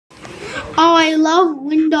of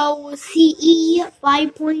Windows CE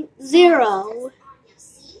 5.0.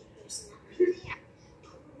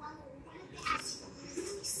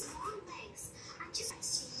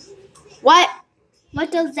 What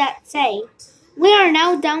does that say? We are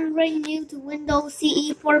now downgrading you to Windows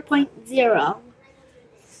CE 4.0.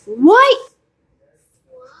 What?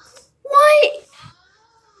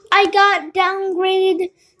 I got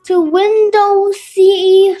downgraded to Windows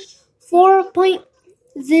CE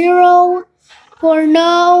 4.0 for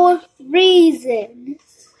no reason.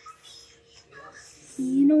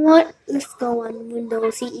 You know what? Let's go on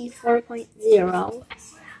Windows CE 4.0.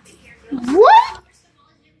 What?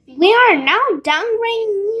 We are now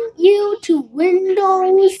downgrading you to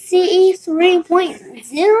Windows CE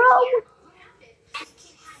 3.0?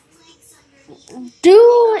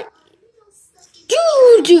 Dude.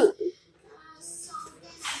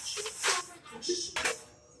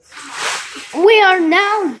 We are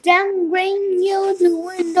now downgrading you to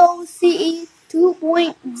Windows CE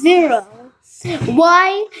 2.0.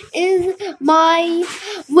 Why is my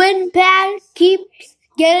WinPad keeps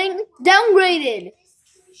getting downgraded?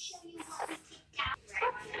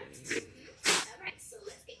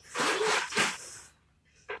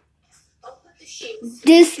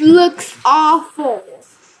 This looks awful.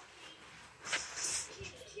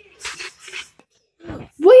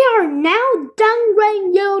 We are now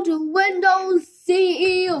downgrading you to Windows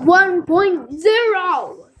CE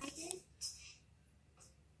 1.0.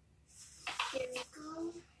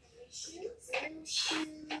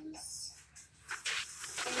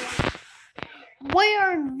 We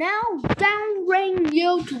are now downgrading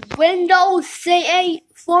you to Windows CE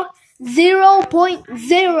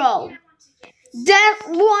 0.0. That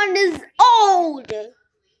one is old.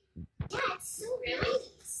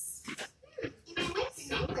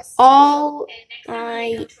 Oh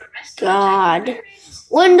my God.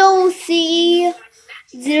 Windows CE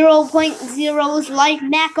 0.0 is like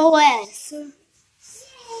Mac OS.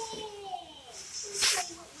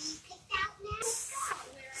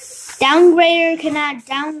 Downgrader cannot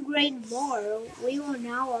downgrade more. We will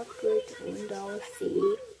now upgrade to Windows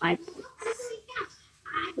CE 5.0.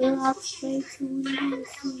 We'll upgrade to Windows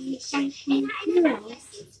CE 5.0.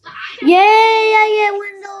 Yay! I get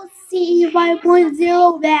Windows CE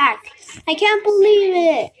 5.0 back. I can't believe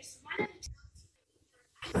it.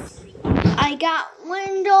 I got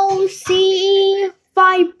Windows CE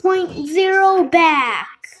 5.0 back.